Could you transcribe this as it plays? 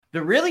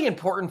The really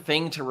important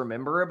thing to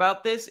remember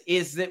about this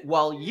is that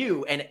while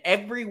you and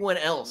everyone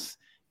else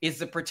is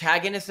the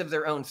protagonist of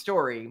their own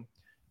story,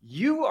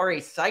 you are a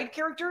side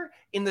character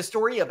in the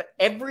story of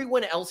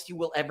everyone else you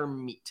will ever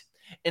meet.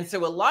 And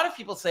so a lot of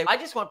people say, I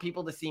just want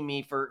people to see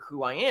me for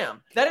who I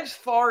am. That is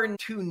far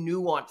too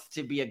nuanced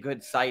to be a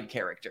good side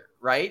character,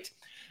 right?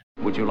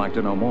 Would you like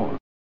to know more?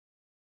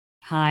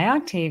 Hi,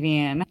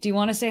 Octavian. Do you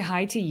want to say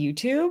hi to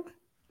YouTube?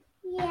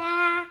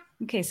 Yeah.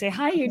 Okay, say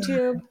hi,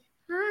 YouTube.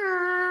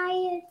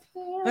 Hi,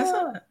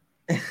 YouTube.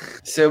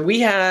 So we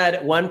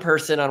had one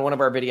person on one of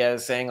our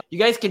videos saying, you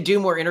guys can do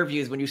more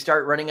interviews when you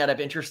start running out of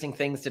interesting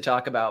things to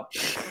talk about.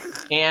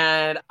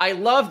 And I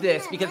love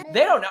this because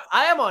they don't know.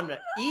 I am on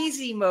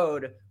easy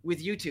mode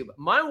with YouTube.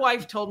 My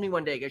wife told me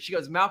one day, she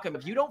goes, Malcolm,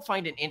 if you don't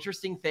find an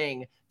interesting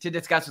thing to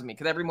discuss with me,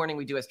 because every morning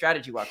we do a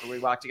strategy walk where we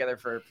walk together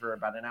for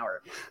about an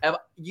hour. If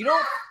you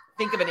don't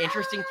think of an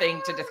interesting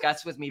thing to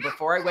discuss with me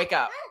before I wake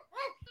up,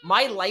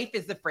 my life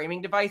is the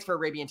framing device for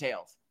Arabian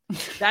Tales.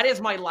 That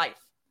is my life.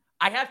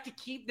 I have to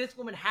keep this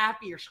woman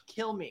happy or she'll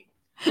kill me.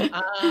 And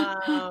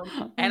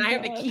I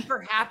have to keep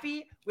her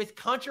happy with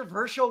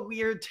controversial,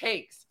 weird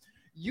takes.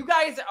 You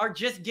guys are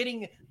just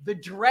getting the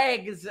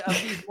dregs of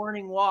these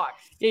morning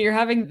walks. Yeah, you're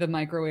having the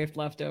microwave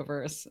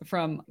leftovers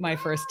from my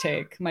first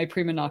take, my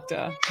prima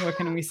nocta. What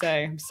can we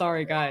say? I'm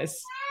sorry,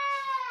 guys.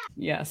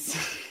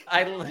 Yes.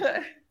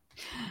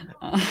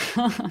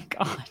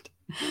 God.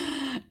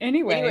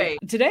 Anyway,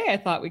 today I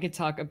thought we could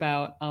talk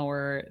about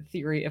our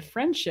theory of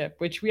friendship,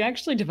 which we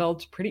actually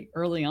developed pretty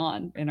early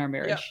on in our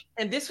marriage.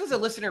 Yeah. And this was a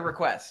listener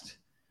request.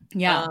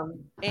 Yeah.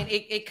 And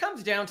it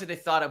comes down to the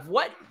thought of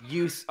what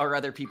use are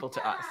other people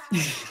to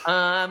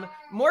us?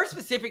 More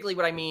specifically,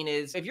 what I mean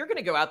is if you're going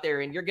to go out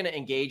there and you're going to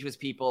engage with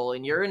people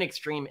and you're an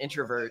extreme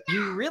introvert,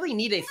 you really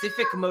need a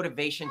specific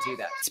motivation to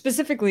that.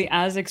 Specifically,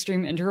 as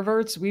extreme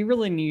introverts, we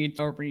really need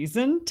a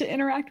reason to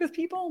interact with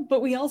people,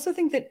 but we also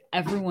think that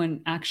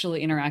everyone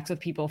actually interacts with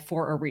people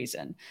for a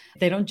reason.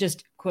 They don't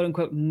just quote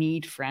unquote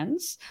need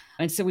friends.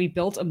 And so we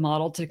built a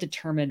model to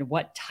determine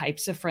what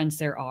types of friends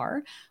there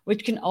are,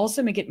 which can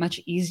also make it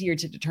much easier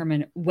to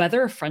determine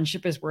whether a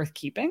friendship is worth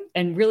keeping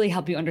and really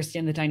help you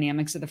understand the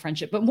dynamics of the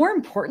friendship. But more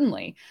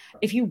importantly,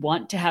 if you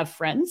want to have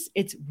friends,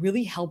 it's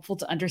really helpful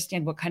to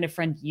understand what kind of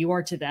friend you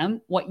are to them,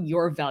 what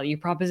your value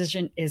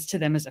proposition is to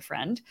them as a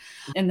friend.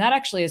 And that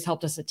actually has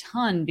helped us a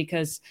ton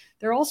because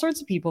there are all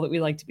sorts of people that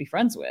we like to be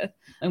friends with.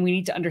 And we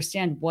need to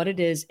understand what it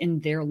is in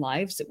their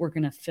lives that we're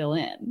going to fill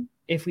in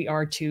if we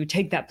are to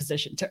take that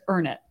position, to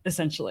earn it,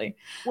 essentially.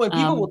 Well,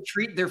 people will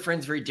treat their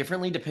friends very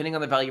differently depending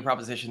on the value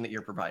proposition that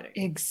you're providing.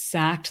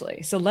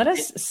 Exactly. So let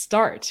us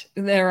start.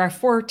 There are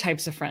 4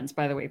 types of friends,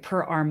 by the way,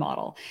 per our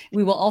model.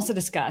 We will also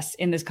discuss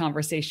in this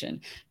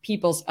conversation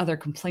people's other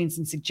complaints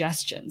and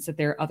suggestions that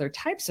there are other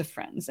types of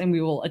friends, and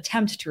we will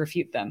attempt to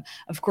refute them.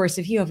 Of course,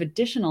 if you have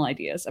additional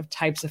ideas of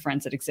types of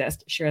friends that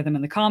exist, share them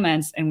in the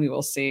comments, and we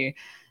will see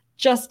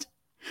just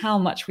how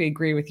much we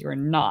agree with you or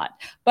not.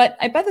 But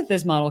I bet that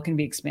this model can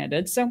be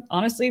expanded. So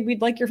honestly,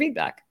 we'd like your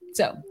feedback.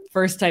 So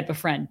first type of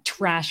friend,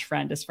 trash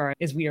friend, as far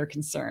as we are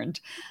concerned.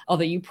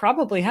 Although you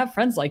probably have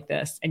friends like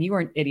this and you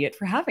are an idiot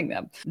for having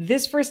them.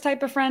 This first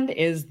type of friend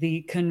is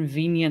the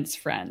convenience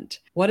friend.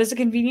 What is a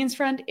convenience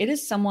friend? It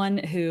is someone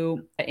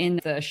who in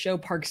the show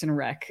Parks and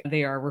Rec,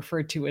 they are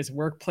referred to as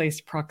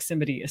workplace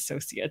proximity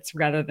associates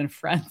rather than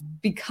friends,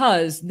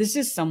 because this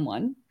is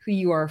someone who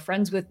you are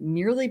friends with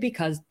merely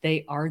because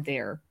they are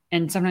there.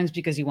 And sometimes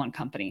because you want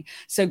company.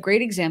 So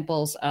great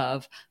examples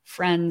of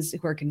friends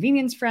who are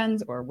convenience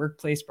friends or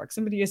workplace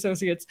proximity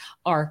associates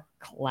are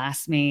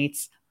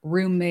classmates,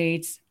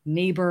 roommates,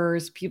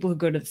 neighbors, people who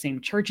go to the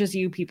same church as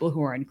you, people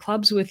who are in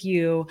clubs with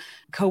you,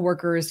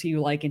 coworkers who you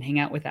like and hang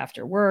out with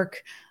after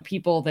work,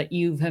 people that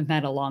you have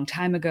met a long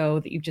time ago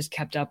that you've just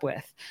kept up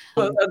with.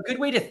 Well, a good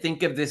way to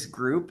think of this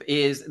group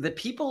is the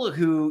people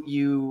who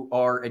you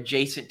are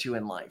adjacent to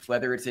in life,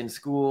 whether it's in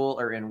school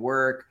or in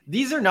work.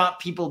 These are not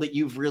people that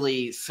you've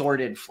really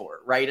sorted for,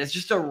 right? It's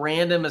just a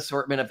random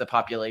assortment of the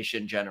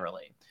population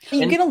generally.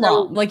 You get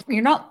along, like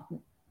you're not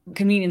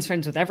convenience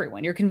friends with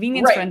everyone. You're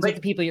convenience friends with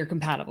the people you're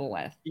compatible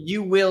with.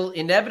 You will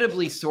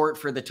inevitably sort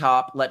for the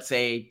top, let's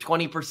say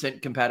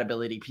 20%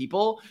 compatibility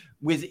people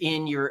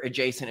within your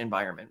adjacent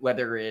environment,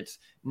 whether it's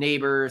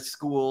neighbors,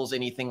 schools,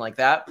 anything like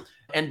that.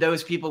 And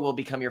those people will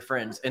become your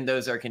friends. And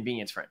those are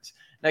convenience friends.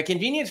 Now,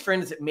 convenience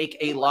friends make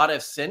a lot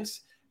of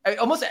sense.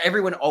 Almost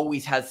everyone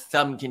always has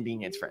some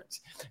convenience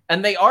friends.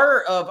 And they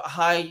are of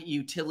high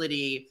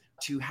utility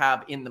to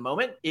have in the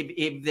moment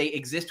if they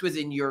exist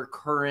within your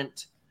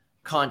current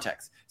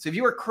context. So if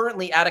you are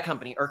currently at a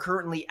company or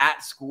currently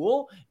at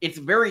school, it's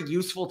very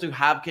useful to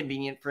have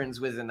convenient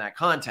friends within that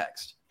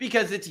context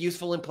because it's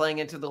useful in playing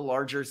into the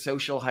larger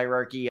social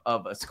hierarchy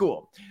of a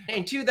school.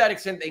 And to that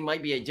extent, they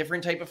might be a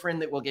different type of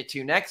friend that we'll get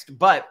to next,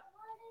 but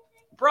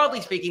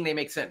broadly speaking, they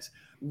make sense.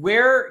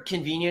 Where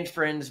convenient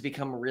friends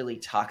become really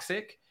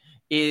toxic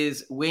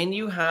is when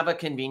you have a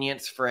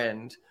convenience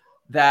friend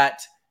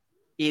that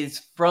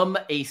is from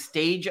a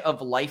stage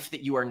of life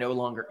that you are no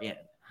longer in.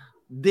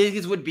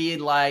 These would be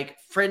like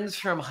friends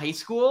from high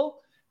school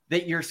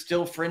that you're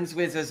still friends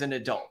with as an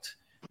adult.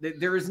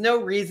 There is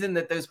no reason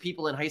that those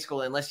people in high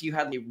school, unless you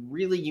had a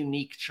really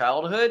unique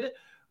childhood,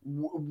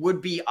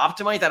 would be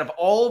optimized out of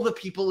all the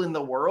people in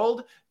the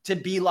world to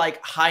be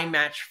like high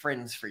match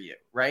friends for you,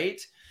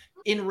 right?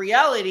 In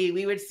reality,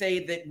 we would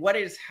say that what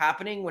is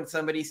happening when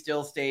somebody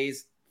still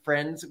stays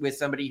friends with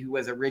somebody who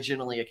was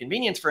originally a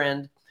convenience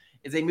friend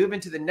is they move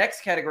into the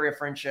next category of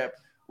friendship,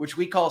 which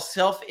we call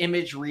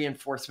self-image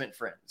reinforcement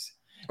friends.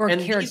 Or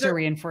character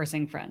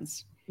reinforcing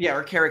friends. Yeah,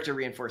 or character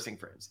reinforcing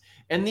friends.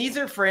 And these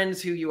are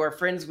friends who you are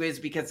friends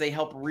with because they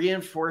help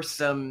reinforce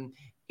some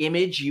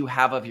image you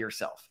have of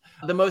yourself.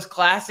 The most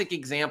classic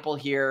example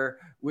here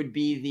would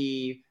be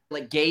the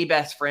like gay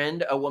best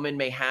friend a woman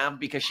may have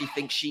because she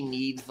thinks she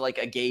needs like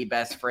a gay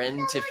best friend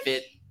to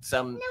fit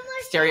some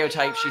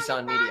stereotype she saw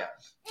in media.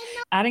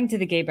 Adding to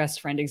the gay best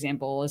friend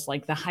example is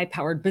like the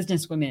high-powered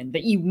businesswomen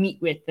that you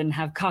meet with and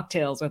have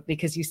cocktails with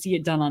because you see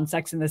it done on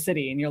Sex and the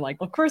City. And you're like,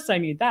 well, of course I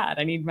need that.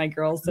 I need my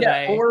girls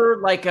today. Yeah,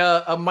 or like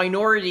a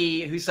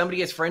minority who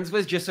somebody is friends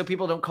with just so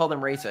people don't call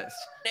them racist.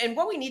 And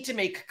what we need to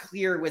make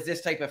clear with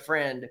this type of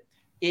friend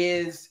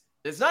is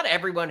it's not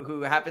everyone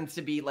who happens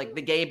to be like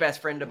the gay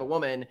best friend of a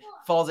woman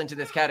falls into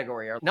this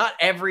category. Or not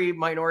every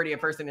minority a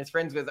person is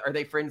friends with are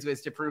they friends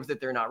with to prove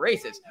that they're not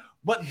racist.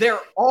 But there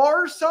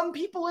are some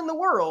people in the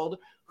world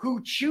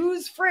who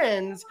choose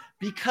friends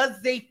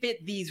because they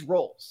fit these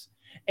roles.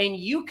 And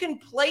you can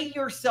play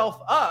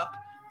yourself up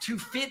to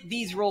fit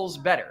these roles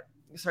better.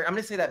 Sorry, I'm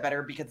going to say that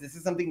better because this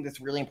is something that's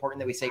really important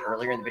that we say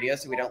earlier in the video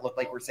so we don't look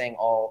like we're saying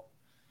all.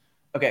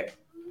 Okay.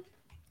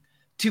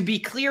 To be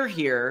clear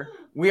here,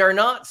 we are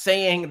not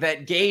saying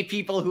that gay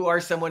people who are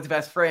someone's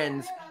best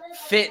friends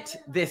fit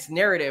this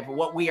narrative.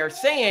 What we are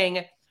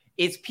saying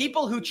is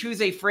people who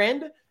choose a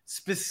friend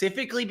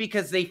specifically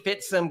because they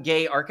fit some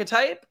gay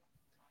archetype,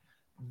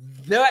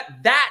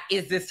 that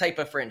is this type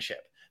of friendship.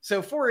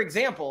 So for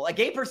example, a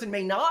gay person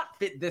may not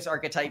fit this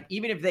archetype,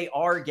 even if they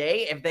are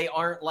gay, if they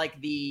aren't like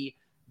the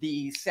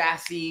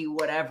sassy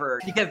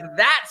whatever, because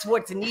that's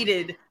what's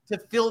needed to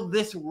fill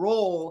this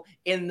role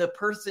in the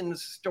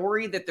person's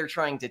story that they're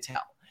trying to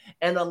tell.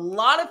 And a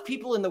lot of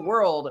people in the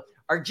world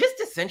are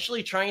just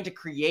essentially trying to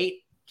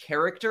create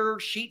character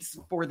sheets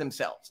for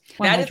themselves.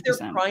 100%. That is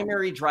their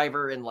primary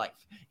driver in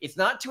life. It's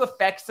not to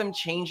affect some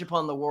change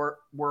upon the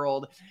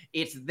world.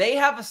 It's they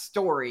have a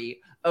story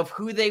of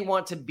who they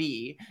want to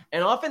be.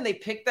 And often they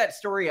pick that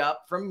story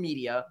up from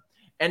media.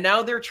 And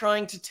now they're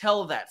trying to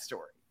tell that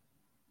story.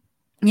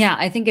 Yeah,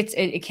 I think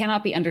it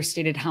cannot be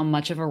understated how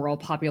much of a role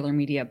popular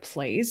media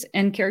plays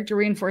in character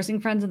reinforcing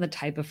friends and the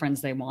type of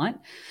friends they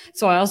want.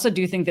 So I also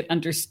do think that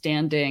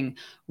understanding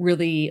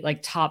really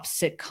like top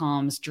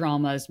sitcoms,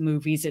 dramas,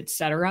 movies,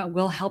 etc.,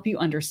 will help you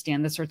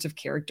understand the sorts of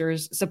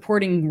characters,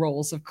 supporting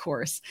roles, of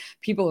course,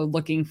 people are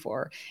looking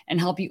for, and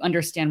help you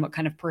understand what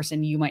kind of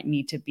person you might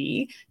need to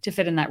be to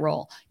fit in that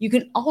role. You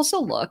can also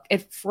look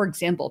at, for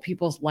example,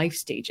 people's life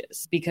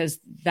stages, because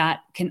that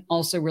can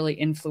also really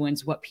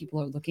influence what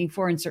people are looking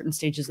for in certain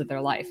stages of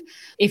their life.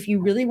 If you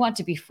really want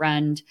to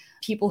befriend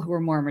people who are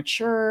more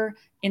mature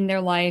in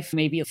their life,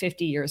 maybe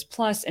 50 years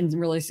plus, and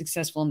really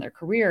successful in their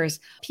careers,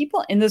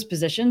 people in those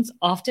positions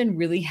often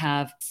really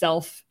have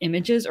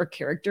self-images or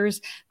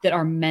characters that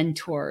are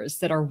mentors,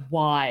 that are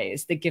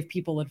wise, that give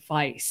people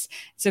advice.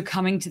 So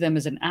coming to them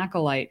as an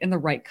acolyte in the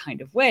right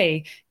kind of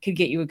way could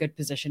get you a good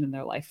position in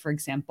their life, for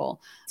example.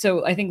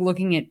 So I think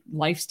looking at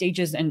life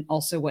stages and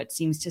also what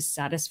seems to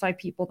satisfy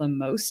people the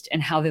most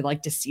and how they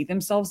like to see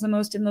themselves the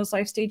most in those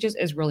life stages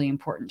is really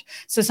important.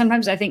 So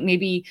sometimes I think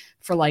maybe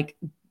for like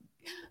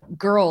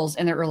girls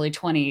in their early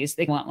 20s,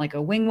 they want like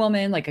a wing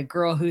woman, like a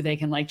girl who they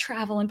can like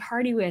travel and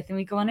party with, and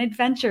we go on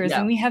adventures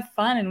and we have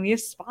fun and we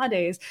have spa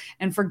days.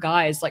 And for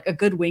guys, like a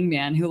good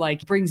wingman who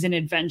like brings in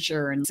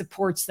adventure and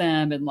supports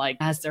them and like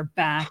has their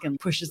back and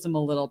pushes them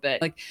a little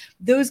bit. Like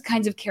those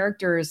kinds of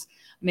characters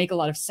make a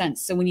lot of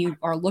sense. So when you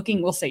are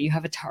looking, we'll say you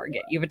have a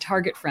target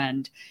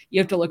friend, you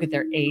have to look at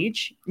their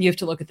age, you have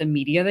to look at the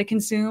media they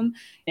consume.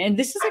 And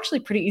this is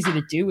actually pretty easy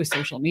to do with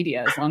social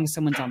media as long as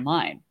someone's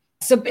online.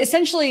 So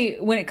essentially,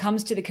 when it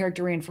comes to the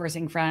character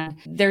reinforcing friend,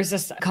 there's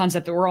this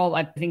concept that we're all,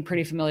 I think,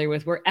 pretty familiar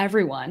with, where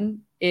everyone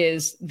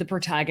is the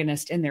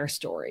protagonist in their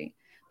story.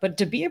 But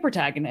to be a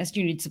protagonist,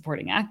 you need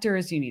supporting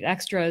actors, you need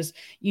extras,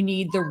 you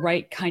need the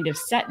right kind of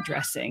set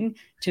dressing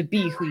to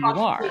be who you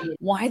are.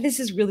 Why this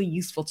is really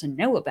useful to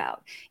know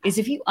about is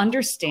if you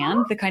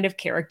understand the kind of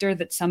character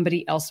that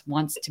somebody else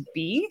wants to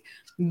be,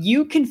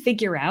 you can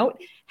figure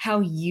out how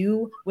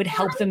you would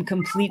help them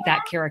complete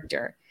that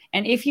character.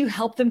 And if you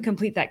help them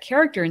complete that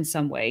character in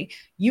some way,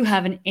 you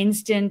have an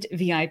instant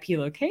VIP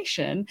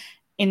location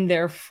in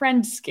their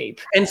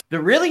friendscape. And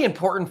the really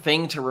important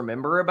thing to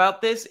remember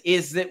about this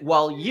is that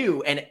while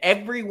you and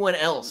everyone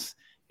else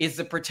is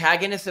the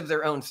protagonist of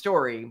their own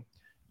story,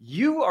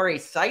 you are a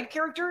side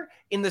character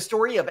in the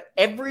story of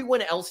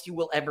everyone else you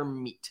will ever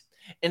meet.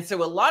 And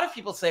so a lot of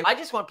people say, I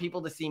just want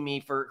people to see me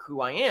for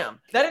who I am.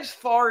 That is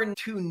far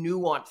too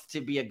nuanced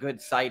to be a good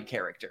side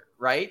character,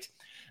 right?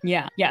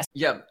 Yeah. Yes.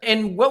 Yeah.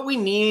 And what we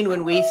mean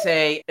when we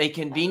say a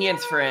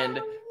convenience friend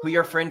who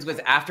you're friends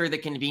with after the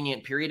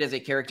convenient period as a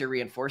character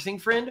reinforcing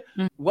friend.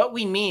 What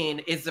we mean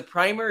is the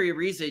primary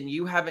reason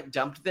you haven't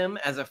dumped them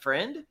as a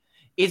friend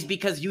is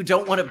because you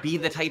don't want to be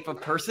the type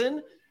of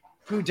person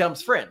who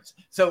dumps friends.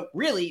 So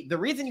really, the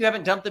reason you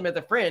haven't dumped them as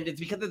a friend is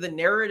because of the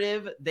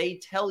narrative they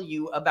tell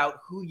you about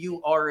who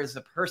you are as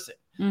a person,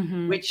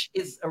 which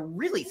is a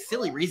really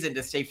silly reason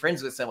to stay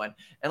friends with someone.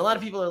 And a lot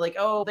of people are like,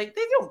 oh, they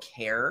don't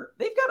care.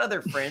 They've got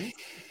other friends.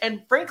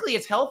 And frankly,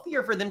 it's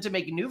healthier for them to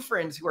make new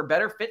friends who are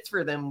better fits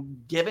for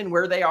them, given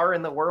where they are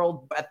in the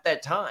world at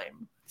that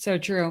time. So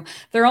true.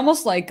 They're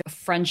almost like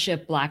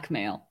friendship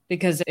blackmail,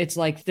 because it's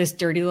like this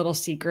dirty little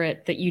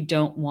secret that you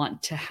don't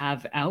want to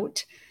have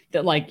out,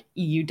 that like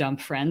you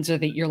dump friends, or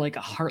that you're like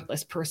a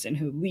heartless person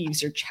who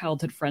leaves your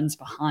childhood friends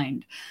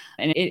behind.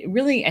 And it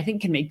really, I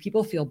think, can make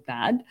people feel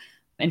bad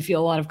and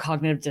feel a lot of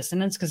cognitive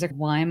dissonance, because like,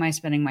 why am I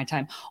spending my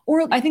time?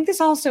 Or I think this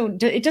also,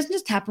 it doesn't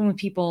just happen with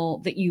people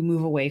that you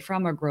move away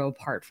from or grow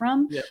apart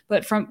from,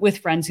 but with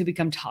friends who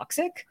become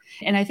toxic.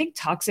 And I think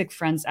toxic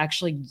friends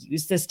actually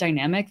use this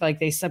dynamic, like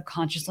they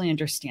subconsciously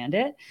understand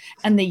it.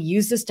 And they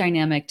use this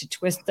dynamic to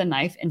twist the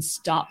knife and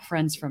stop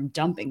friends from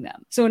dumping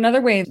them. So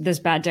another way this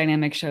bad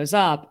dynamic shows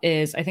up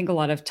is, I think a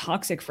lot of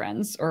toxic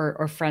friends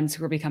or friends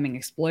who are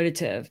becoming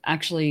exploitative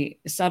actually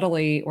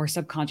subtly or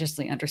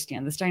subconsciously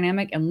understand this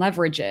dynamic and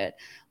leverage it.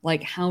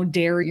 Like, how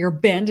dare you're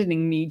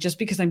abandoning me just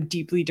because I'm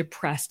deeply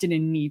depressed and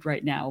in need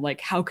right now? Like,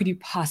 how could you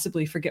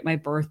possibly forget my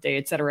birthday,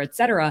 et cetera, et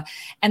cetera?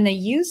 And they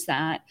use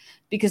that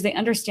because they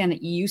understand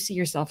that you see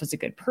yourself as a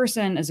good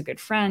person, as a good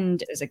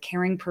friend, as a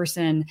caring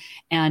person,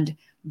 and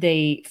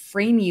they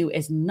frame you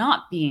as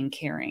not being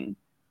caring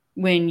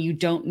when you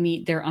don't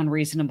meet their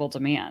unreasonable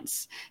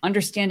demands.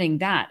 Understanding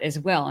that as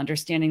well,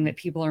 understanding that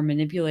people are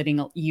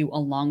manipulating you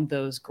along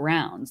those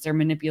grounds. They're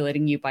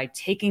manipulating you by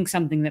taking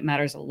something that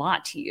matters a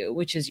lot to you,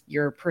 which is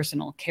your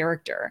personal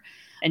character,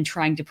 and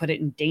trying to put it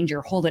in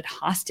danger, hold it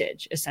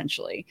hostage,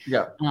 essentially.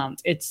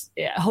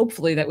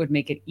 Hopefully that would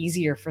make it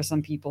easier for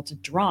some people to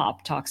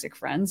drop toxic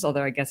friends,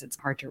 although I guess it's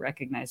hard to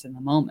recognize in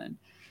the moment.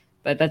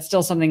 But that's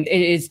still something, it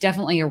is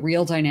definitely a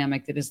real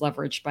dynamic that is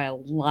leveraged by a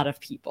lot of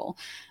people.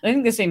 I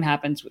think the same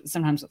happens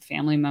sometimes with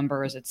family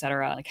members, et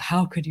cetera. Like,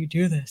 how could you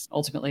do this?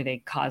 Ultimately, they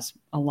cause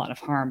a lot of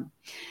harm.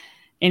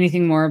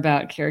 Anything more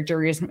about character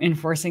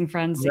reinforcing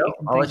friends? No,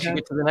 I'll let you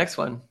get to the next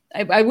one.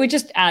 I would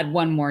just add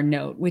one more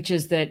note, which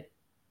is that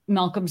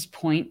Malcolm's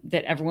point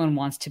that everyone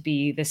wants to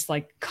be this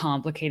like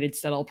complicated,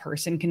 subtle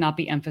person cannot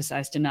be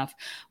emphasized enough.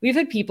 We've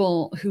had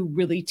people who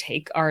really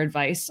take our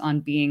advice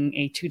on being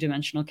a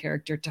two-dimensional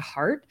character to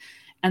heart,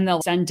 and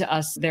they'll send to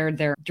us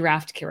their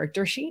draft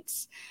character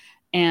sheets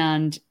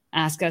and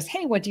ask us,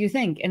 hey, what do you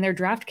think? And their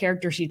draft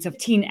character sheets have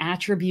 10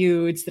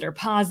 attributes that are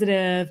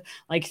positive,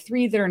 like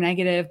 3 that are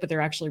negative, but they're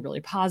actually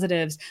really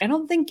positives. I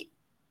don't think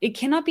it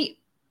cannot be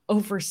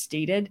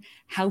overstated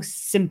how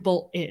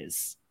simple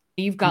is.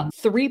 You've got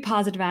 3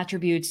 positive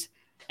attributes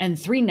and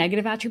 3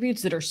 negative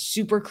attributes that are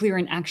super clear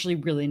and actually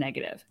really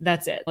negative.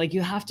 That's it. Like,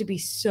 you have to be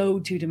so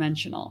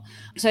two-dimensional.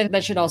 So I think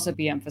that should also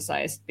be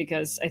emphasized,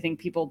 because I think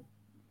people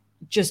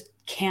just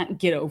can't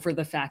get over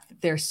the fact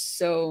that they're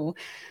so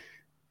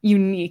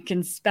unique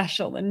and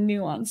special and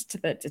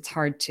nuanced that it's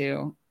hard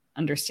to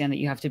understand that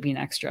you have to be an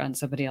extra in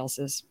somebody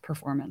else's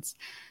performance.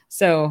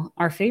 So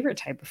our favorite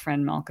type of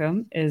friend,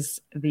 Malcolm,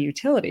 is the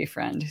utility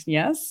friend.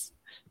 Yes?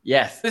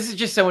 Yes. This is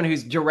just someone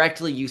who's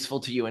directly useful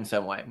to you in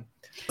some way.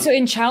 So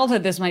in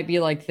childhood, this might be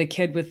like the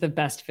kid with the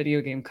best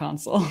video game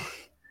console,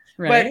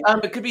 right?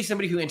 But it could be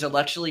somebody who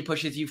intellectually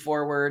pushes you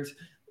forwards.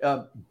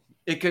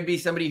 It could be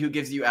somebody who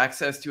gives you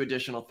access to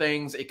additional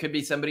things. It could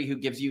be somebody who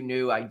gives you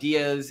new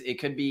ideas. It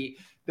could be,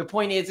 the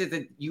point is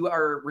that you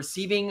are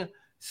receiving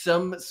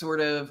some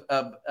sort of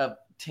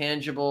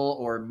tangible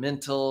or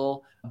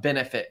mental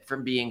benefit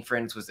from being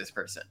friends with this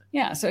person.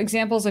 Yeah. So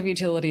examples of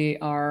utility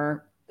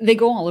are, they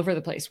go all over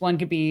the place. One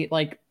could be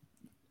like,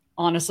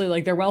 honestly,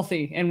 like they're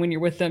wealthy, and when you're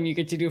with them, you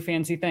get to do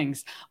fancy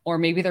things. Or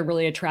maybe they're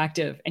really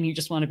attractive and you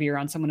just want to be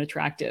around someone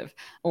attractive.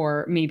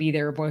 Or maybe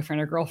they're a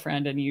boyfriend or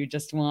girlfriend and you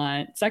just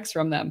want sex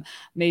from them.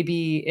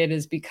 Maybe it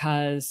is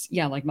because,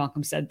 yeah, like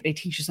Malcolm said, they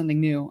teach you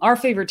something new. Our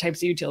favorite types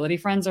of utility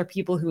friends are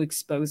people who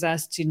expose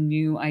us to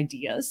new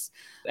ideas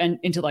and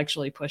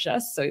intellectually push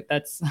us. So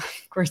that's,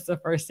 of course, the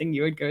first thing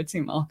you would go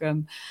to,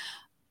 Malcolm.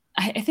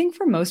 I think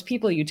for most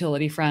people,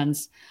 utility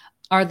friends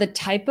are the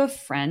type of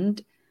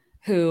friend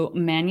who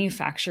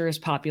manufactures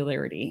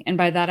popularity. And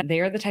by that, they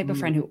are the type of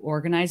friend who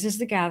organizes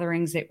the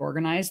gatherings, they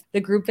organize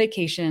the group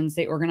vacations,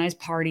 they organize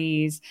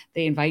parties,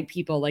 they invite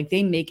people, like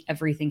they make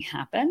everything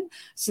happen.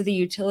 So the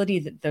utility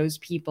that those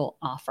people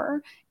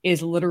offer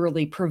is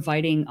literally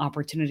providing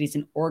opportunities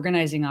and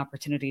organizing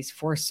opportunities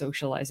for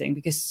socializing,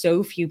 because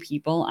so few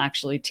people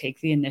actually take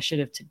the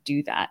initiative to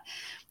do that.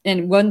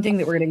 And one thing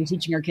that we're going to be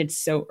teaching our kids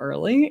so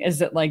early is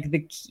that like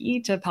the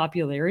key to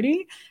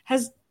popularity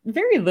has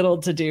very little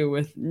to do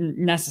with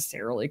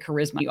necessarily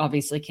charisma. You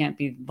obviously can't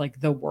be like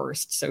the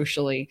worst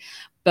socially,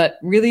 but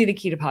really the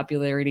key to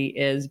popularity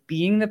is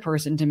being the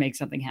person to make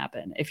something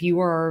happen. If you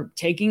are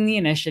taking the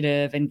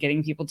initiative and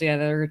getting people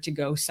together to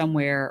go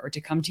somewhere or to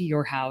come to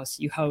your house,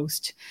 you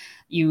host,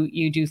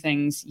 you do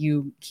things,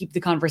 you keep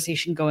the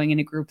conversation going in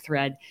a group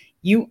thread,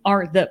 you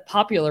are the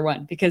popular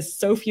one because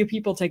so few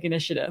people take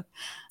initiative.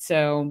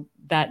 So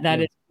that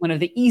is one of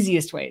the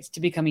easiest ways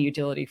to become a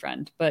utility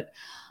friend. But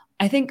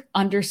I think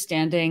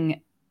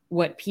understanding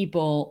what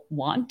people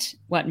want,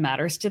 what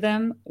matters to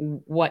them,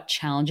 what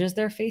challenges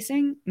they're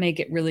facing, make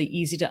it really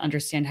easy to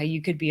understand how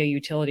you could be a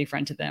utility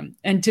friend to them.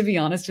 And to be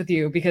honest with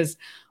you, because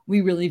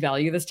we really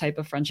value this type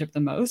of friendship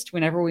the most,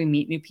 whenever we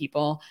meet new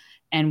people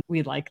and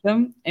we like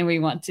them and we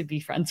want to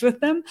be friends with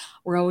them,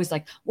 we're always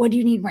like, what do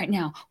you need right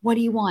now? What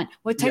do you want?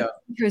 What type of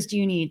interest do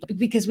you need?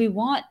 Because we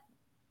want,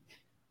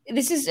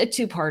 this is a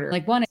two-parter.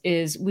 Like, one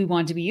is we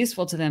want to be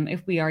useful to them.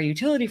 If we are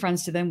utility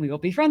friends to them, we will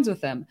be friends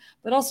with them.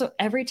 But also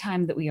every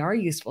time that we are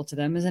useful to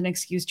them is an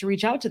excuse to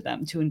reach out to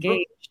them, to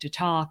engage, to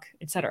talk,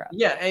 etc.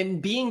 Yeah.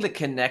 And being the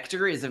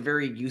connector is a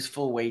very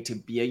useful way to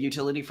be a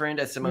utility friend,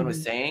 as Simone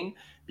was saying,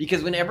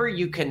 because whenever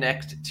you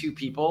connect to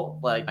people,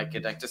 like I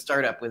connect a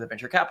startup with a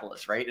venture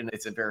capitalist, right? And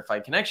it's a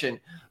verified connection.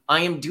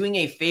 I am doing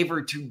a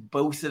favor to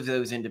both of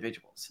those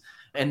individuals.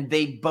 And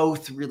they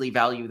both really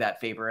value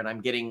that favor. And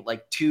I'm getting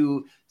like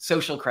 2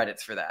 social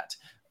credits for that.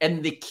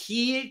 And the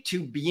key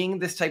to being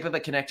this type of a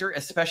connector,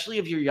 especially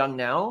if you're young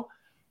now,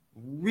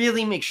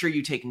 really make sure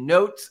you take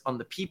notes on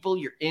the people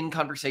you're in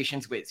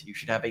conversations with. You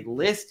should have a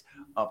list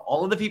of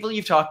all of the people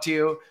you've talked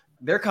to,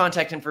 their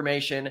contact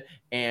information,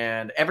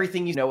 and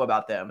everything you know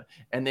about them.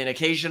 And then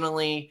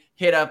occasionally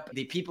hit up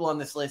the people on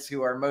this list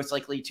who are most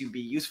likely to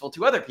be useful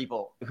to other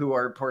people who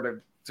are part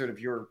of sort of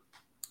your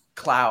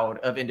cloud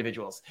of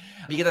individuals,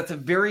 because that's a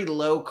very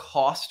low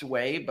cost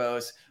way,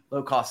 both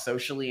low cost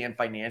socially and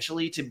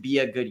financially, to be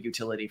a good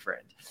utility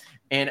friend.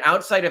 And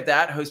outside of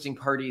that, hosting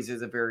parties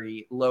is a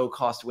very low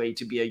cost way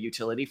to be a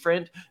utility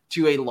friend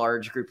to a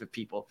large group of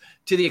people,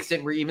 to the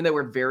extent where even though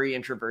we're very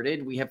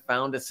introverted, we have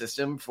found a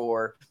system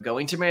for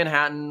going to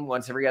Manhattan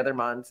once every other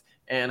month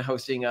and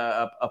hosting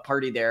a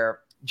party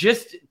there,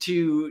 just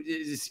to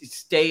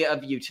stay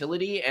of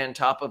utility and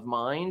top of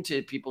mind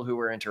to people who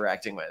we're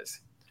interacting with.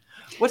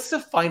 What's the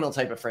final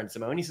type of friend,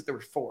 Simone? You said there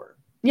were 4.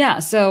 Yeah.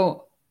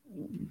 So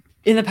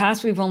in the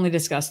past, we've only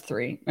discussed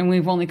 3 and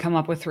we've only come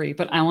up with 3,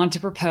 but I want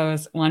to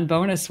propose one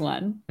bonus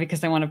one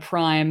because I want to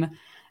prime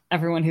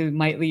everyone who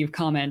might leave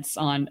comments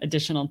on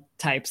additional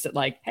types that,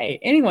 like, hey,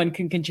 anyone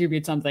can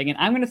contribute something. And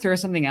I'm going to throw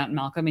something out,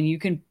 Malcolm, and you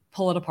can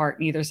pull it apart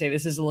and either say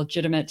this is a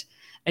legitimate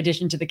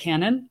addition to the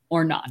canon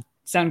or not.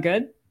 Sound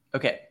good?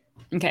 Okay.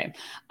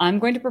 I'm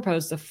going to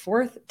propose the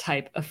 4th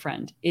type of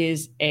friend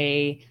is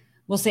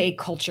we'll say a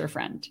culture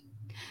friend.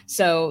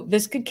 So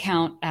this could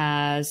count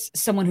as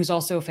someone who's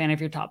also a fan of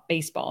your top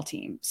baseball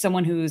team,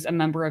 someone who's a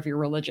member of your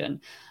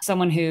religion,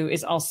 someone who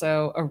is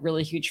also a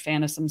really huge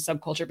fan of some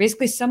subculture,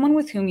 basically someone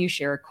with whom you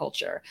share a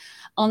culture.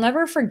 I'll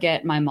never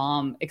forget my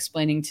mom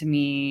explaining to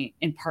me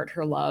in part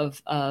her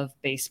love of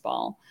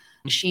baseball.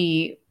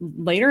 She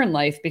later in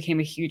life became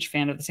a huge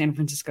fan of the San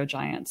Francisco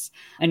Giants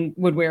and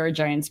would wear a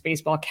Giants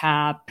baseball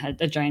cap, had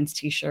a Giants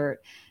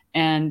t-shirt.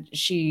 And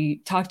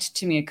she talked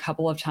to me a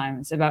couple of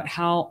times about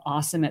how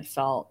awesome it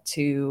felt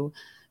to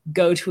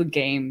go to a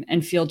game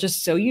and feel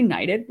just so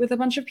united with a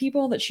bunch of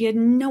people that she had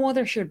no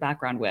other shared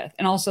background with.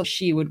 And also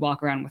she would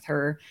walk around with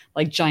her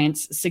like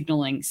Giants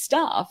signaling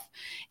stuff.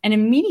 And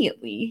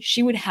immediately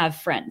she would have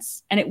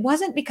friends. And it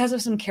wasn't because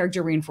of some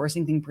character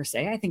reinforcing thing per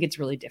se. I think it's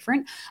really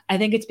different. I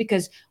think it's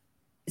because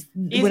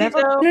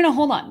no,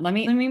 hold on. Let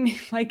me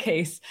make my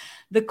case.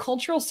 The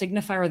cultural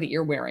signifier that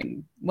you're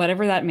wearing,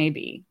 whatever that may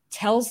be,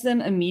 tells them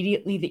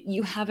immediately that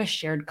you have a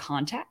shared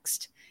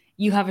context,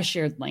 you have a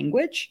shared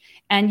language,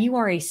 and you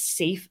are a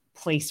safe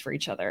place for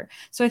each other.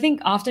 So I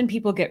think often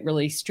people get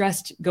really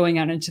stressed going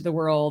out into the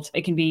world.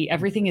 It can be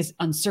everything is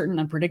uncertain,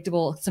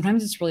 unpredictable.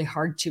 Sometimes it's really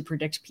hard to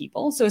predict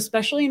people. So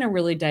especially in a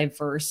really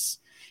diverse,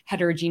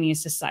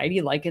 heterogeneous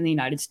society like in the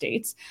United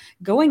States,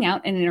 going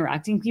out and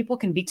interacting with people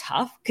can be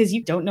tough because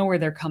you don't know where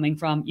they're coming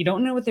from. You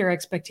don't know what their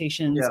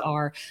expectations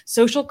are.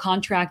 Social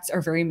contracts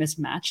are very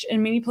mismatched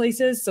in many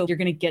places. So you're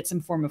going to get some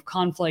form of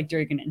conflict or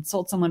you're going to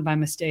insult someone by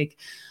mistake.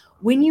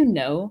 When you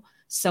know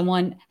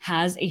someone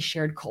has a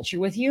shared culture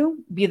with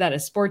you, be that a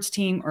sports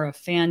team or a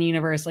fan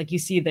universe, like you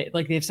see that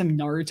like they have some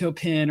Naruto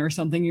pin or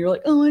something, you're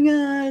like, oh my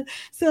God,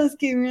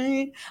 Sasuke,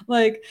 right?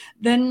 Like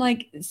then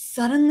like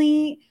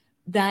suddenly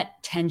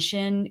that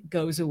tension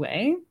goes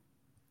away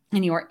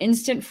and you are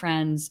instant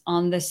friends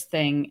on this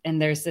thing. And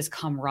there's this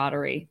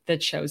camaraderie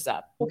that shows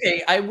up.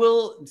 Okay,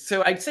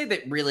 so I'd say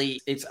that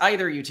really it's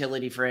either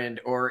utility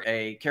friend or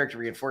a character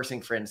reinforcing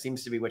friend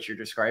seems to be what you're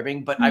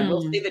describing. But I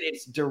will say that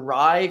it's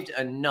derived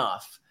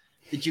enough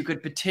that you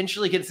could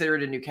potentially consider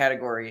it a new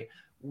category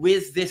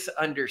with this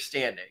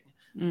understanding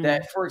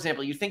that, for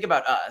example, you think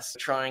about us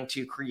trying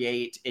to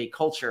create a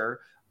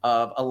culture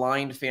of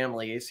aligned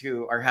families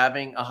who are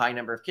having a high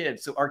number of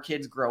kids. So our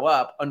kids grow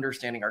up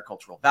understanding our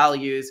cultural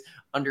values,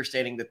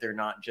 understanding that they're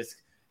not just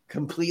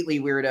completely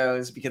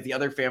weirdos, because the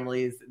other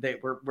families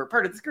that were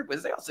part of this group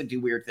was they also do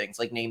weird things,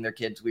 like name their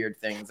kids weird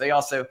things. They're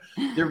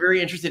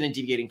very interested in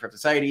deviating from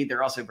society.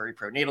 They're also very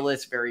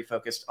pro-natalist, very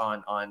focused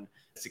on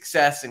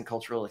success and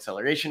cultural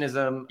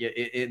accelerationism,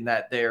 in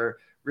that they're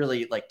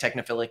really like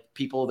technophilic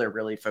people. They're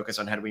really focused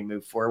on how do we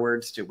move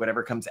forwards to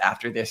whatever comes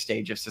after this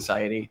stage of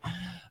society.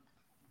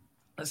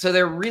 So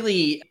they're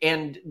really,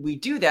 and we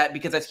do that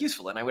because that's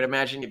useful. And I would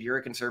imagine if you're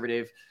a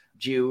conservative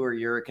Jew or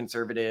you're a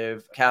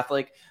conservative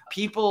Catholic,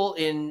 people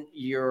in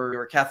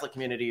your Catholic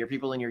community or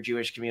people in your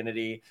Jewish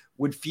community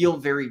would feel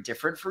very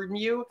different from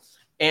you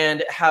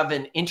and have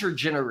an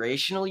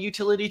intergenerational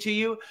utility to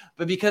you.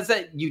 But because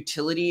that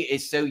utility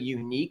is so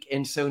unique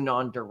and so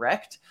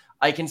non-direct,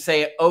 I can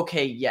say,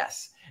 okay,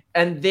 yes.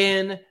 And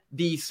then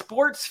the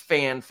sports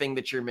fan thing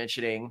that you're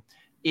mentioning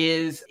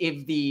is,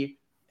 if the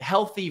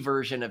healthy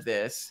version of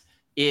this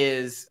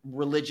is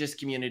religious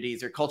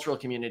communities or cultural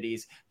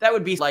communities, that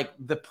would be like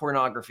the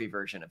pornography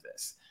version of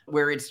this,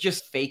 where it's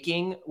just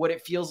faking what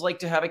it feels like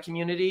to have a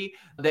community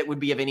that would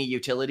be of any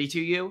utility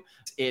to you.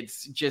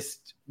 It's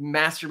just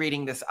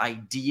masturbating this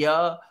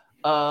idea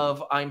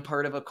of I'm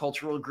part of a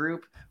cultural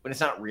group when it's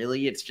not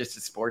really, it's just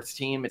a sports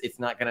team. It's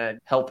not going to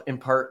help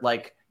impart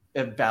like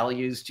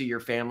values to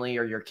your family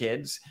or your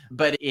kids,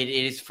 but it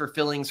is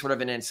fulfilling sort of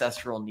an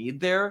ancestral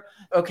need there.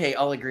 Okay,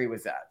 I'll agree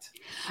with that.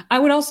 I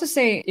would also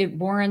say it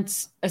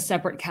warrants a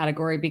separate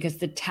category because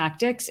the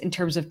tactics in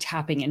terms of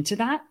tapping into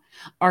that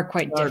are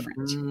quite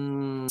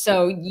different.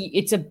 So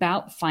it's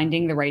about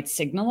finding the right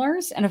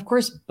signalers. And of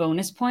course,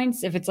 bonus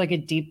points if it's like a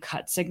deep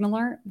cut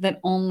signaler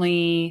that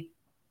only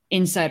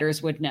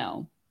insiders would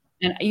know.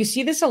 And you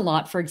see this a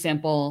lot, for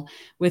example,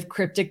 with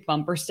cryptic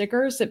bumper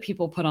stickers that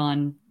people put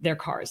on their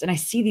cars. And I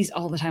see these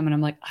all the time and I'm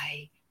like,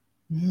 I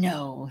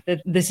know that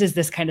this is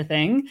this kind of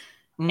thing.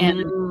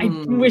 And I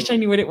wish I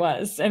knew what it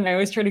was. And I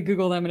always try to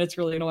Google them and it's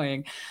really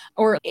annoying.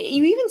 Or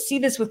you even see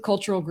this with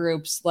cultural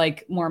groups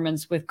like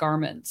Mormons with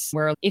garments,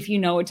 where if you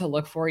know what to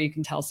look for, you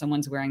can tell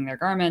someone's wearing their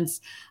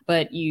garments,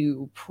 but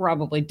you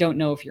probably don't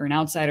know if you're an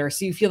outsider.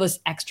 So you feel this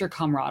extra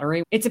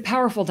camaraderie. It's a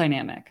powerful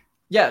dynamic.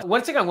 Yeah.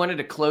 One thing I wanted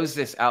to close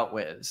this out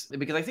with,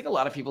 because I think a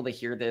lot of people, they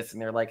hear this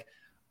and they're like,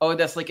 oh,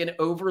 that's like an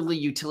overly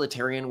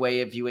utilitarian way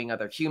of viewing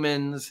other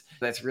humans.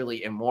 That's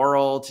really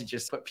immoral to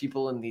just put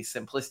people in these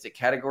simplistic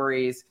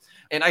categories.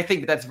 And I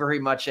think that's very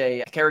much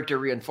a character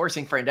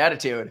reinforcing friend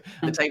attitude,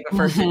 the type of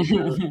person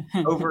who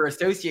over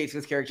associates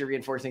with character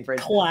reinforcing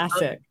friends.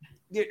 Classic.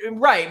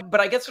 Right.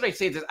 But I guess what I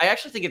say is I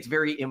actually think it's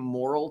very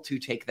immoral to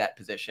take that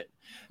position,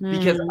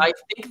 because I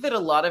think that a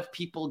lot of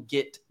people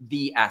get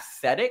the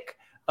aesthetic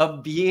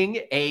of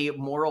being a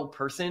moral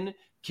person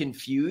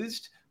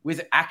confused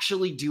with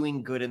actually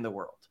doing good in the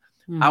world.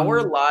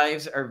 Our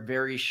lives are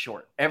very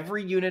short.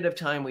 Every unit of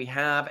time we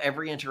have,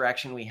 every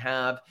interaction we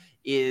have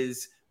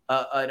is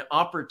an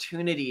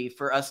opportunity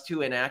for us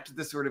to enact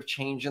the sort of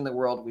change in the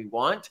world we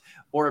want,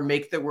 or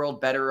make the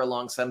world better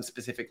along some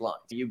specific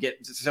lines. You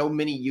get so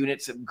many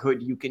units of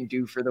good you can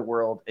do for the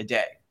world a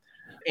day.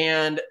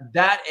 And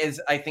that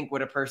is, I think,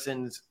 what a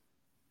person's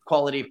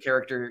quality of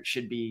character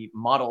should be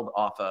modeled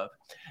off of,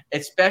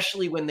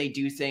 especially when they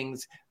do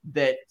things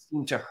that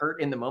seem to hurt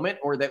in the moment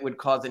or that would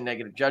cause a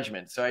negative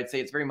judgment. So I'd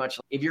say it's very much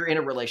like if you're in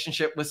a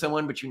relationship with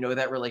someone, but you know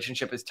that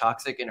relationship is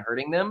toxic and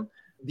hurting them,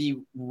 the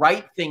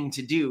right thing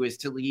to do is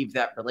to leave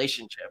that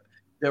relationship.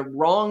 The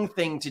wrong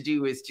thing to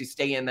do is to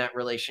stay in that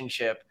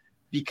relationship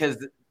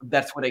because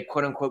that's what a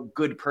quote unquote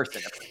good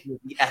person,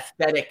 the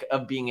aesthetic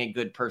of being a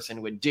good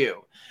person would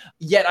do.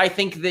 Yet I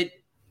think that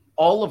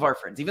all of our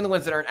friends, even the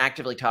ones that aren't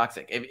actively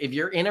toxic, if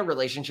you're in a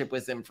relationship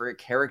with them for a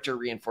character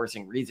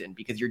reinforcing reason,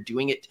 because you're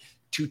doing it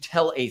to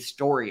tell a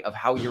story of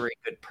how you're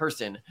a good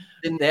person,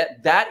 then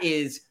that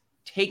is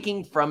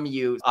taking from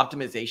you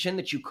optimization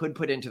that you could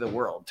put into the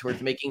world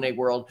towards making a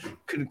world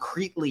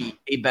concretely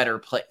a better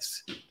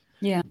place.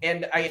 Yeah.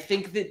 And I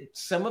think that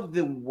some of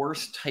the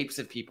worst types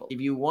of people,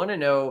 if you want to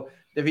know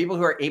the people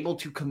who are able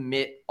to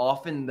commit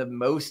often the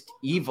most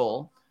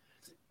evil,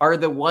 are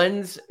the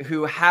ones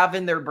who have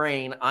in their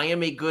brain, I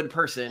am a good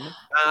person.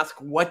 Ask,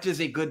 what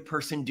does a good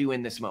person do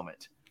in this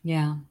moment?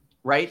 Yeah.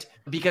 Right?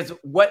 Because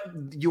what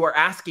you are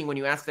asking when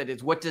you ask that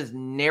is, what does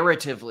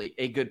narratively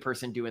a good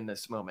person do in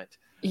this moment?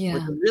 Yeah.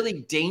 But the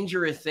really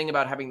dangerous thing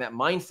about having that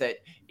mindset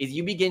is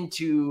you begin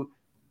to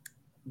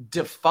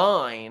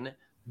define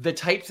the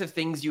types of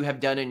things you have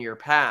done in your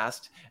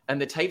past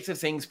and the types of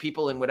things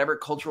people in whatever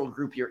cultural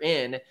group you're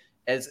in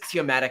as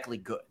axiomatically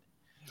good,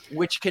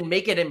 which can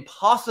make it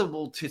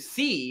impossible to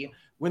see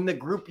when the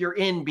group you're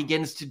in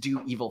begins to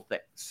do evil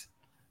things.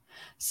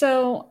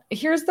 So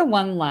here's the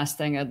one last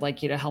thing I'd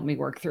like you to help me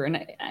work through.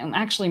 And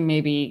actually,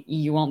 maybe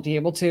you won't be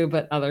able to,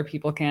 but other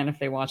people can if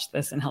they watch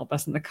this and help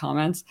us in the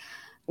comments.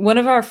 One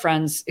of our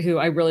friends who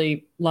I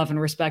really love and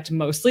respect,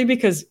 mostly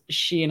because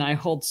she and I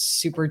hold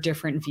super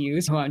different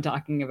views, who I'm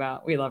talking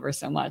about, we love her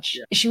so much.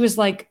 Yeah. She was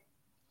like,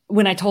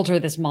 when I told her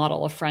this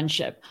model of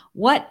friendship,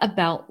 what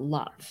about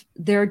love?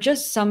 There are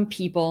just some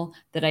people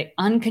that I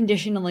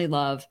unconditionally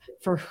love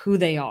for who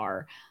they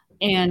are.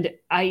 And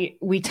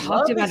we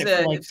talked about it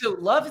for like, so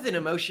love is an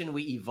emotion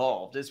we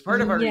evolved as part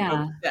of our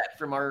set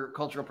from our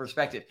cultural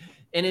perspective.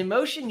 An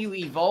emotion you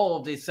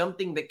evolved is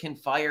something that can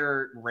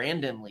fire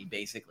randomly,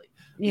 basically.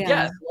 Yeah.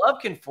 Yes,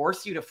 love can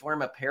force you to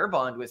form a pair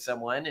bond with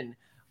someone. And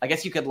I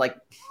guess you could like,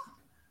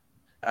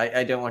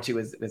 I don't want to,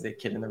 as a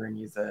kid in the room,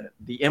 use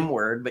the M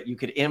word, but you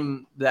could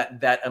M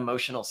that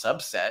emotional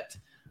subset.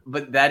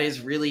 But that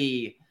is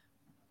really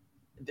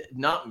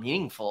not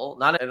meaningful,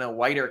 not in a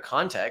wider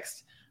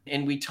context.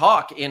 And we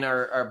talk in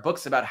our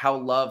books about how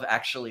love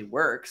actually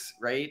works,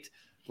 right?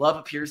 Love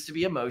appears to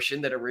be emotion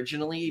that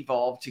originally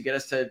evolved to get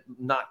us to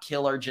not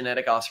kill our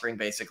genetic offspring,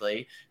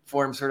 basically,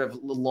 form sort of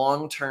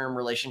long-term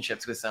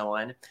relationships with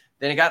someone.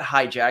 Then it got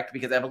hijacked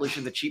because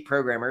evolution's a cheap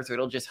programmer, so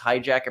it'll just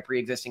hijack a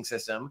pre-existing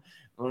system.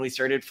 When we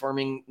started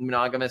forming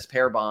monogamous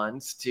pair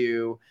bonds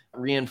to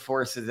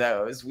reinforce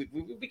those, we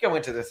go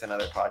into this in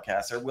other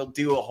podcasts, or we'll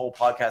do a whole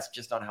podcast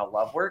just on how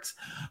love works.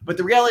 But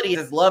the reality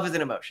is love is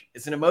an emotion.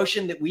 It's an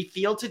emotion that we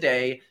feel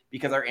today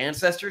because our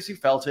ancestors who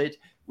felt it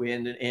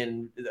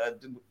when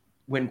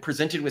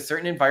presented with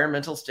certain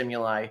environmental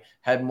stimuli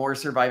had more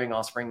surviving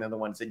offspring than the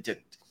ones that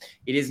didn't.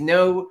 It is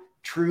no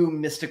true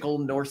mystical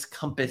Norse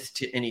compass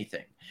to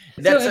anything.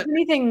 So if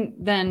anything,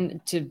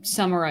 then to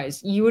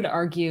summarize, you would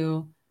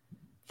argue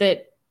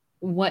that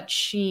what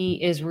she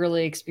is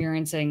really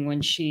experiencing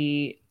when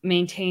she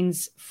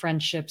maintains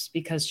friendships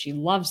because she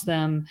loves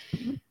them,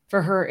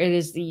 for her, it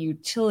is the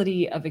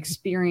utility of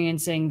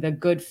experiencing the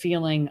good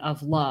feeling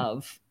of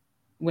love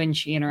when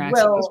she interacts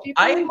with those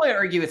people. I might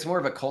argue it's more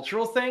of a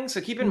cultural thing.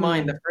 So keep in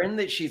mind, the friend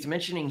that she's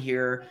mentioning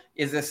here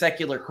is a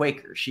secular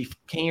Quaker. She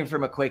came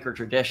from a Quaker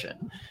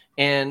tradition.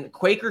 And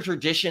Quaker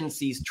tradition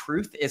sees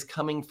truth as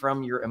coming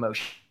from your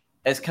emotion,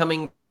 as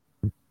coming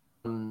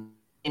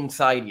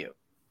inside you.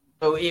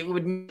 So it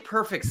would make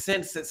perfect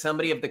sense that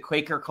somebody of the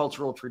Quaker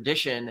cultural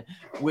tradition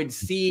would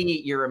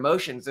see your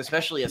emotions,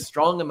 especially a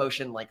strong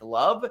emotion like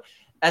love,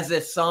 as a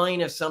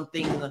sign of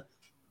something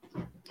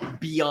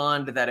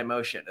beyond that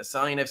emotion, a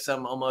sign of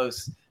some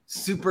almost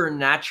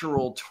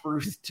supernatural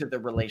truth to the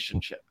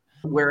relationship.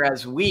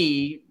 Whereas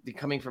we,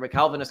 coming from a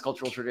Calvinist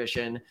cultural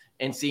tradition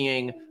and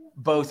seeing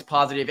both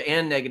positive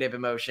and negative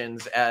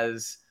emotions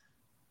as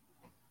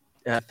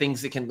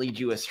things that can lead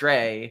you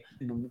astray,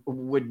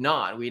 would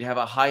not. We'd have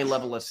a high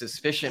level of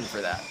suspicion for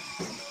that.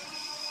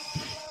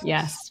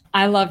 Yes.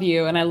 I love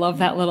you. And I love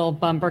that little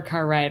bumper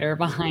car rider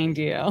behind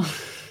you.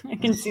 I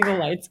can see the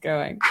lights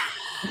going.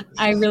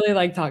 I really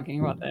like talking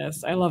about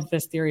this. I love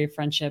this theory of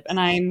friendship. And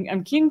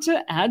I'm keen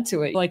to add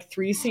to it. Like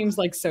 3 seems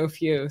like so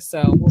few.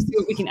 So we'll see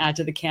what we can add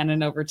to the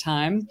canon over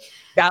time.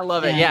 I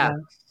love it. Yeah.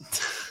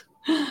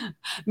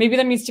 Maybe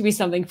that needs to be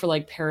something for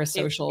like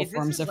parasocial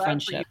forms of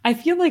friendship. I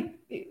feel like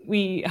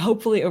we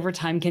hopefully over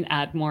time can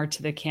add more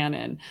to the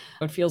canon.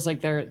 It feels like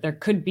there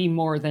could be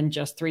more than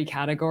just 3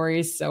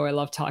 categories. So I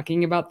love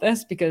talking about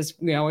this because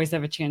we always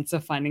have a chance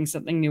of finding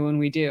something new when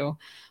we do.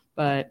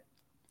 But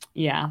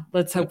yeah,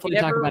 let's hopefully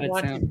talk about it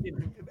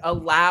soon.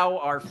 Allow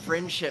our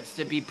friendships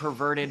to be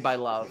perverted by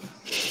love.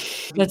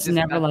 Let's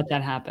never let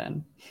that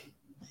happen.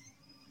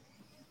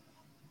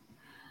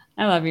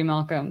 I love you,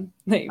 Malcolm.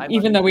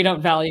 Even though we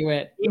don't value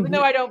it. Even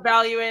though I don't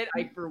value it,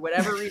 I, for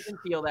whatever reason,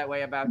 feel that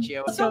way about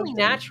you. It's only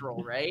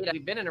natural, right?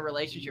 We've been in a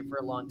relationship for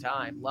a long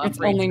time. Love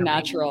it's only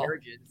natural.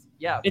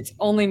 Yeah. It's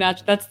only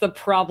natural. That's the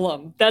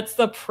problem. That's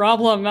the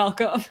problem,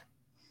 Malcolm.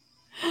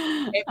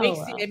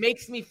 It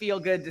makes me feel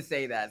good to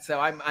say that. So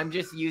I'm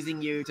just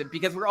using you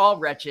because we're all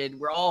wretched.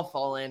 We're all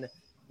fallen.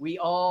 We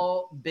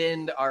all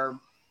bend our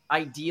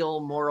ideal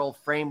moral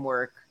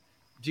framework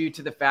due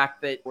to the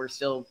fact that we're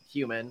still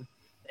human.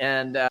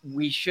 And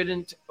we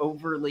shouldn't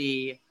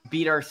overly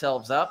beat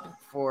ourselves up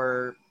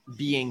for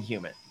being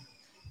human.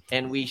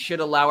 And we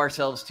should allow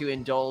ourselves to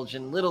indulge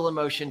in little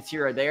emotions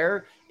here or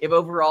there if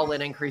overall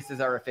it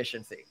increases our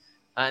efficiency.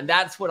 And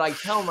that's what I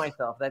tell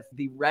myself. That's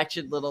the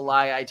wretched little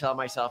lie I tell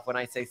myself when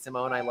I say,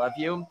 Simone, I love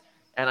you.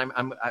 And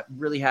I'm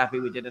really happy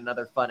we did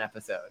another fun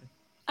episode.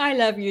 I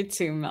love you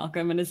too,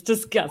 Malcolm, and it's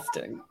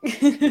disgusting.